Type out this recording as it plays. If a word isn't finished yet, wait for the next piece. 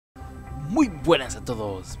Muy buenas a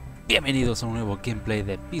todos, bienvenidos a un nuevo gameplay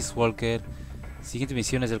de Peace Walker. Siguiente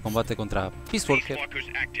misión es el combate contra Peace Walker.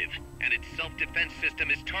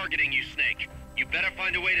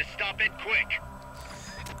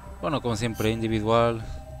 Bueno, como siempre, individual.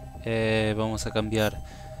 Vamos a cambiar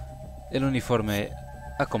el uniforme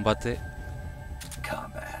a combate.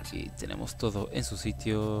 Y tenemos todo en su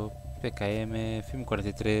sitio. PKM, FIM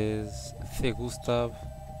 43, C Gustav.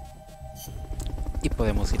 Y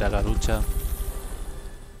podemos ir a la lucha.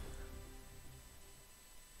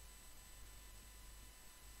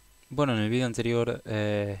 Bueno, en el vídeo anterior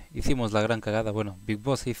hicimos la gran cagada. Bueno, Big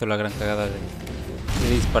Boss hizo la gran cagada de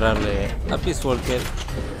dispararle a Peace Walker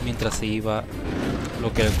mientras se iba,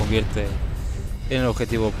 lo que le convierte en el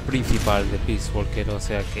objetivo principal de Peace Walker. O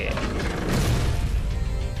sea que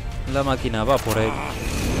la máquina va por él.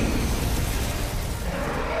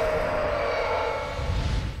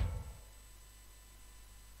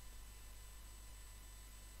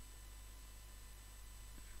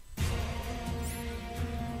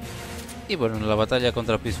 Y bueno, la batalla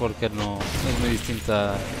contra Peace Walker no es muy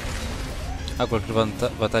distinta a cualquier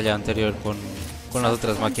batalla anterior con las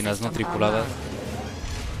otras máquinas no tripuladas.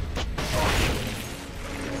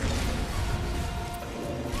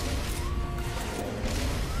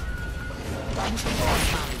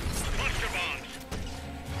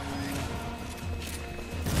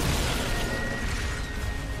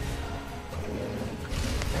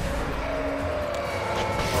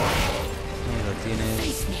 Ahí lo tienes.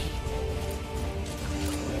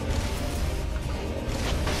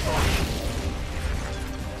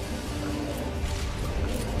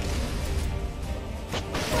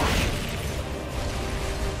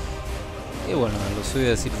 Y bueno, lo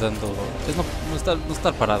suyo es ir dando, es no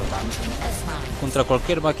estar parado. Contra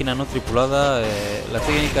cualquier máquina no tripulada, la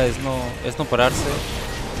técnica es no pararse.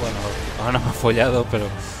 Bueno, ahora me ha follado, pero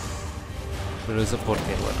eso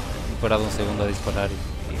porque, bueno, he parado un segundo a disparar y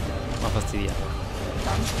me ha fastidiado.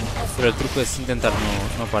 Pero el truco es intentar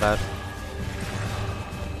no parar.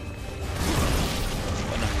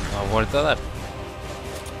 Bueno, me ha vuelto a dar.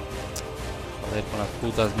 Joder, con las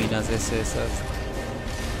putas minas esas.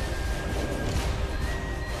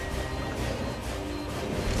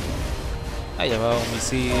 Allá va un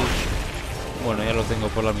misil. Bueno, ya lo tengo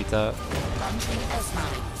por la mitad.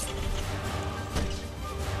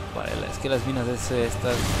 Vale, es que las minas estas,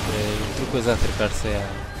 el truco es acercarse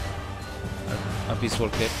a Peace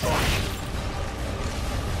Walker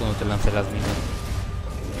cuando te lance las minas.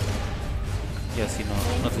 Y así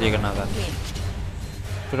no te llega nada.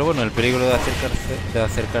 Pero bueno, el peligro de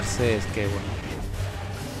acercarse es que, bueno,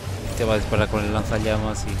 te va a disparar con el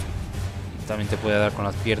lanzallamas y también te puede dar con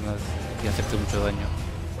las piernas y hacerte mucho daño.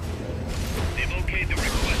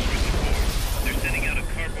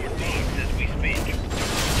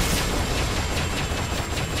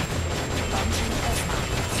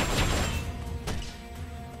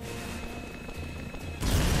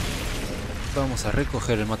 Vamos a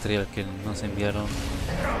recoger el material que nos enviaron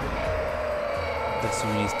del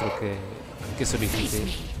suministro que solicité.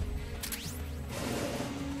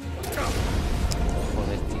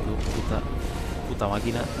 Joder, tío, puta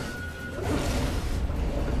máquina.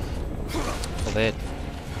 Joder.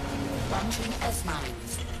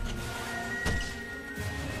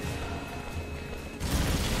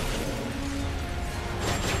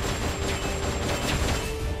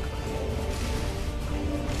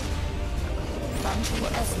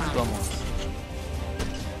 Bueno, vamos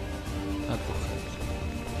a coger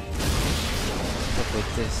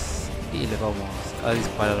cohetes y le vamos a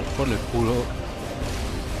disparar por el culo.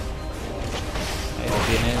 Ahí lo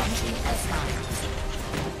tienes.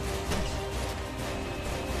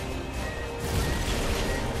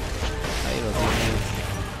 Ahí lo tienes.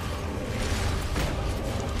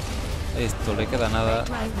 Esto le queda nada.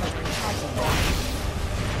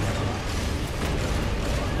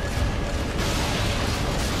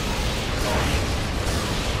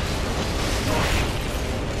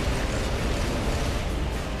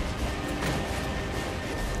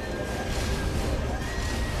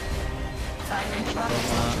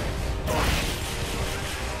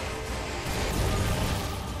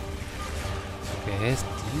 ¿Qué es,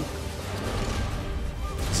 tío?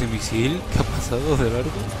 ¿Ese misil? ¿Qué ha pasado de largo?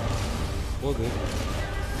 Joder.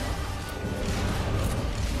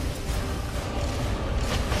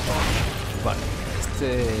 Vale,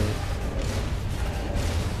 este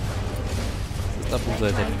está a punto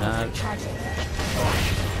de terminar.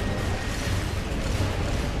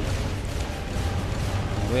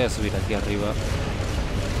 Me voy a subir aquí arriba.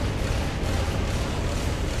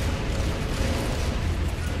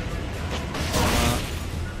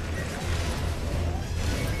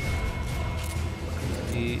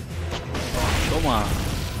 Y... toma.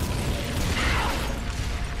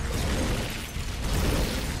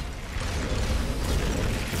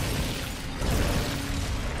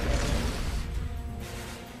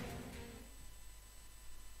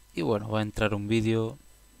 Y bueno, va a entrar un vídeo.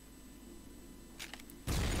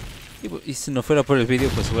 Y si no fuera por el vídeo,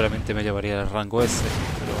 pues seguramente me llevaría el rango ese.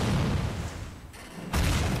 Pero...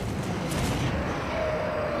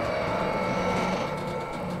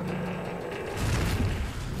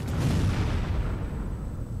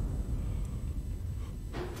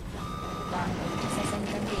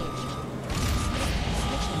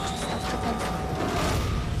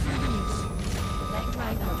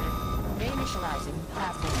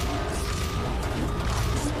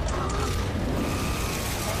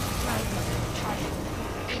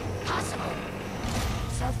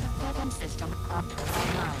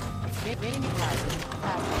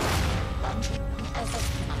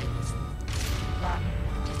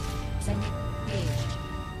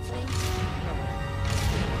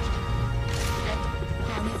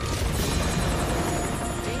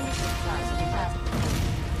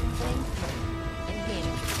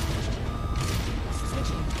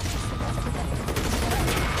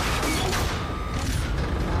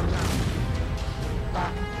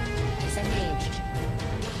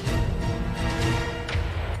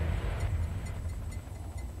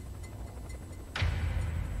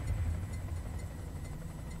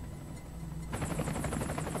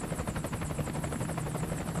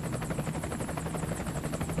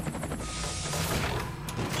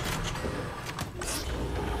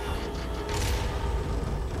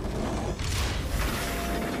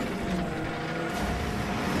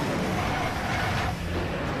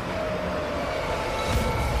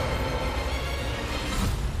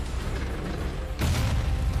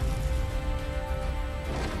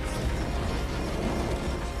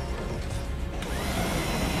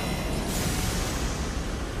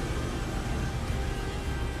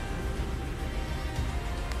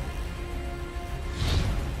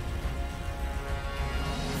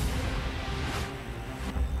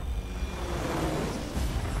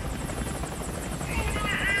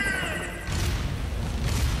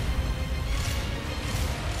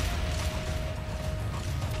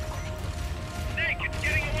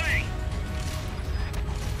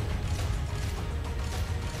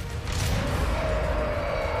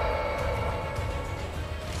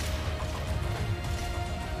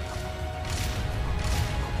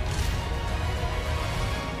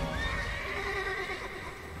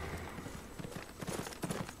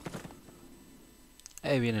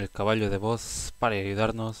 ahí viene el caballo de voz para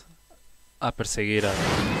ayudarnos a perseguir al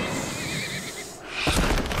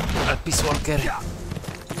Peace Walker.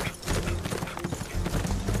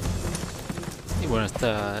 Y bueno,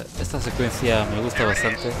 esta secuencia me gusta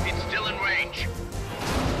bastante.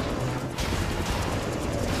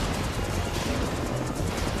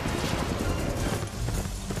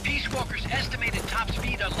 Peace Walker's estimated top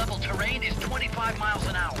speed on level terrain is 25 miles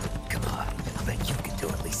an hour. Come on, I bet you can do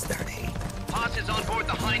at least 30. Haas is on board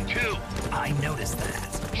the Hind too. I noticed that.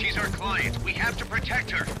 She's our client. We have to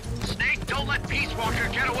protect her. Snake, don't let Peace Walker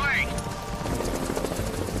get away.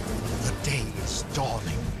 The day is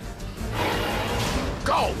dawning.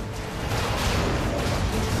 Go!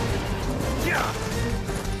 Yeah!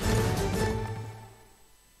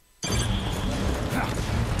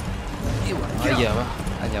 Y bueno,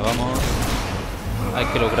 allá vamos. Hay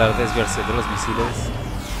que lograr desviarse de los misiles.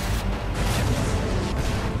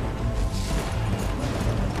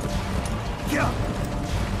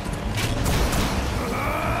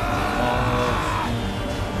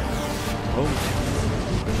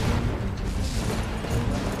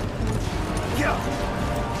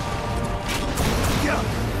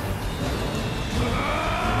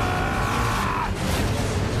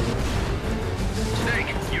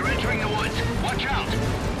 Snake, you're entering the woods. Watch out.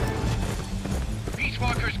 Peace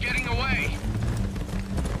Walker's getting away.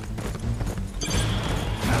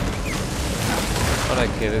 Ahora hay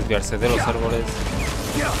que desviarse de los árboles.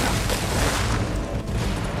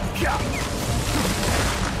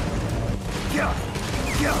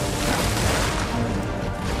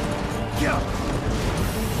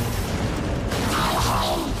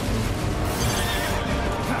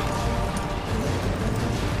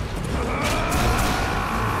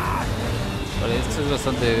 Vale, esto es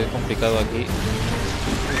bastante complicado aquí.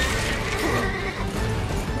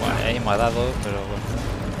 Bueno, ahí me ha dado, pero bueno.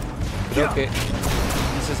 Creo que no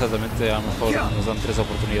sé exactamente, a lo mejor nos dan 3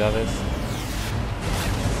 oportunidades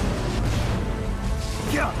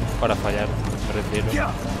para fallar, me refiero. No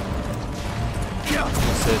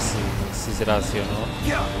sé si será así o no,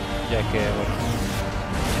 ya que bueno,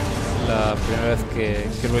 la primera vez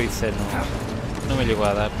que lo hice no me llegó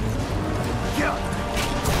a dar.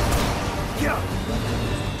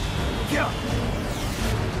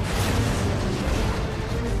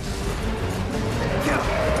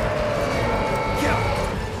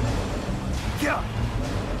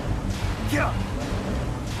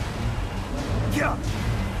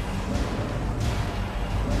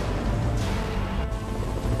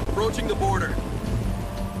 Approaching the border.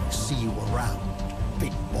 See you around,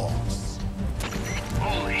 big boss.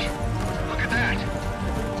 Holy, look at that.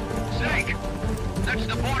 Snake, that's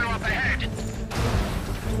the border up ahead.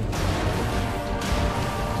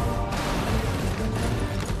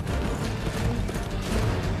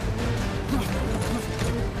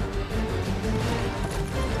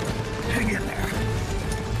 Hang in there.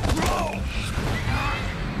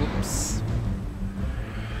 Oops.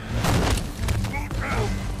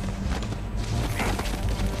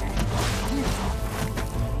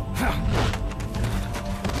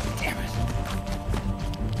 Damn it.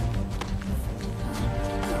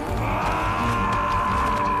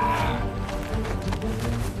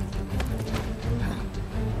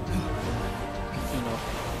 You know.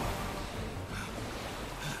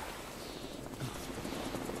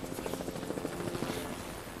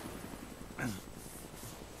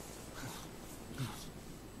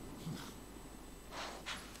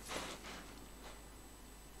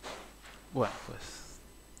 Bueno, pues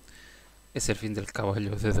es el fin del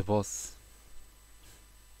caballo de The Boss.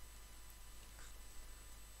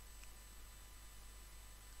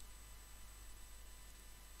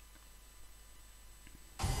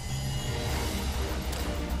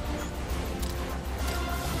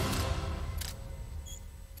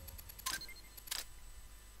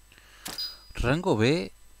 Rango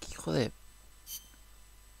B, ¿qué hijo de...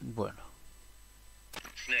 Bueno.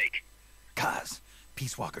 Snake. Kaz,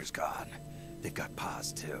 Peace Walker's gone. They've got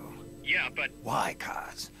Paz too. Yeah, but Why,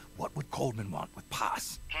 Kaz? What would Coleman want with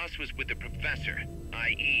Paz? Paz was with the professor,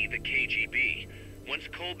 i.e. the KGB. Once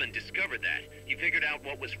Coleman discovered that, he figured out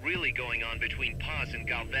what was really going on between Paz and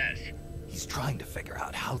Galvez. He's trying to figure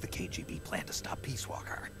out how the KGB plan to stop Peace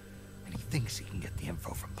Walker. And he thinks he can get the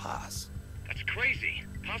info from Paz. That's crazy.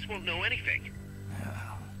 Paz won't know anything.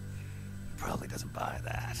 Well, he probably doesn't buy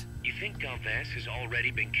that. You think Galvez has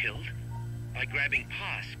already been killed? By grabbing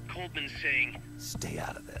Paz, Coleman's saying, Stay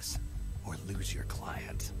out of this, or lose your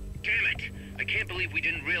client. damn it! I can't believe we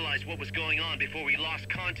didn't realize what was going on before we lost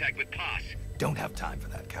contact with Paz. Don't have time for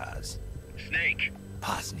that, Kaz. Snake.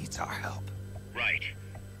 Paz needs our help. Right.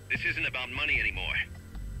 This isn't about money anymore.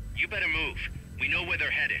 You better move. We know where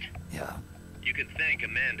they're headed. Yeah, You can thank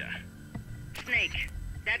Amanda. Snake,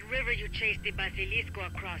 that river you chased the Basilisco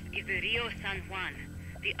across is the Rio San Juan.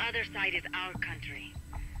 The other side is our country.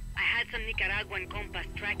 I had some Nicaraguan compas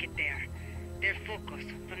track it there. They're focus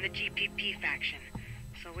from the GPP faction,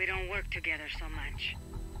 so we don't work together so much.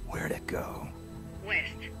 where'd it go?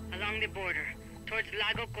 West, along the border, towards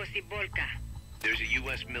Lago Cocibolca. There's a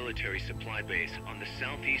U.S. military supply base on the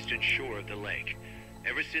southeastern shore of the lake.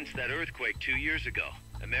 Ever since that earthquake 2 years ago,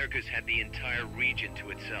 America's had the entire region to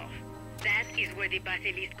itself. That is where the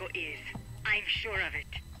Basilisco is. I'm sure of it.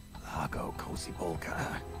 Lago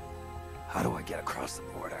Cocibolca. How do I get across the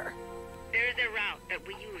border? There's a route that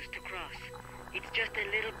we use to cross. It's just a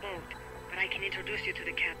little boat, but I can introduce you to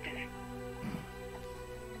the captain.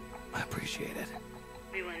 I appreciate it.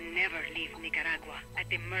 We will never leave Nicaragua at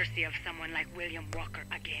the mercy of someone like William Walker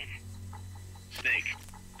again. Snake,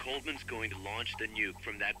 Coleman's going to launch the nuke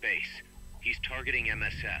from that base. He's targeting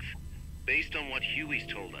MSF. Based on what Huey's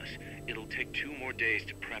told us, it'll take 2 more days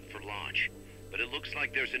to prep for launch. But it looks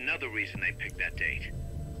like there's another reason they picked that date.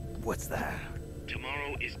 What's that?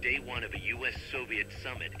 Tomorrow is day 1 of a US-Soviet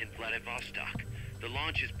summit in Vladivostok. The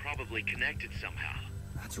launch is probably connected somehow.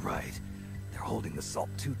 That's right. They're holding the SALT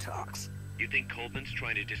II talks. You think Coleman's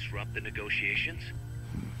trying to disrupt the negotiations?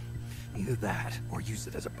 Either that, or use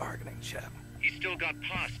it as a bargaining chip. He's still got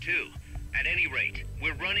Paz, too. At any rate,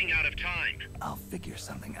 we're running out of time. I'll figure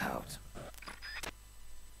something out.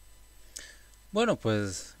 Bueno,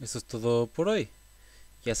 pues eso es todo por hoy.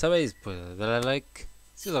 Ya sabéis, pues darle a like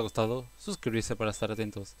si os ha gustado, suscribirse para estar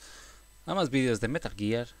atentos a más vídeos de Metal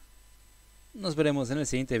Gear. Nos veremos en el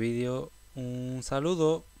siguiente vídeo. Un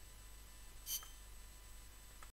saludo.